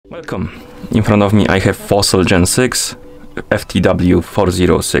Welcome. In front of me I have Fossil Gen 6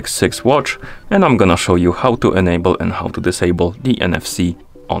 FTW4066 watch, and I'm gonna show you how to enable and how to disable the NFC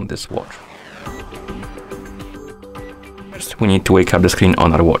on this watch. First we need to wake up the screen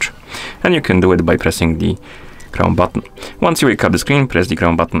on our watch, and you can do it by pressing the crown button. Once you wake up the screen, press the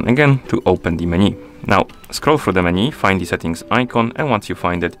crown button again to open the menu. Now scroll through the menu, find the settings icon, and once you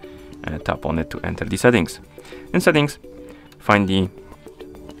find it, tap on it to enter the settings. In settings, find the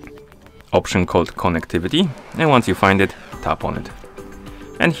option called connectivity, and once you find it, tap on it.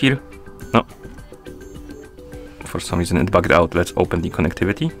 And here, no, for some reason it bugged out. Let's open the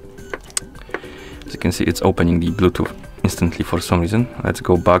connectivity. As you can see, it's opening the Bluetooth instantly for some reason. Let's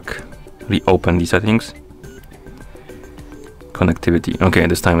go back, reopen the settings. Connectivity. Okay,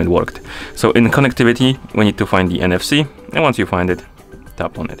 this time it worked. So in connectivity, we need to find the NFC, and once you find it,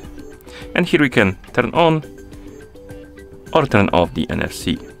 tap on it. And here we can turn on or turn off the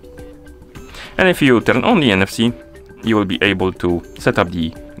NFC. And if you turn on the NFC, you will be able to set up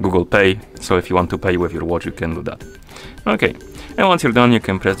the Google Pay. So if you want to pay with your watch, you can do that. Okay, and once you're done, you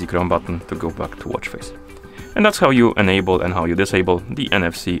can press the crown button to go back to watch face. And that's how you enable and how you disable the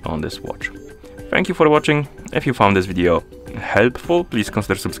NFC on this watch. Thank you for watching. If you found this video helpful, please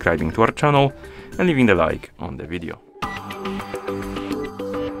consider subscribing to our channel and leaving a like on the video.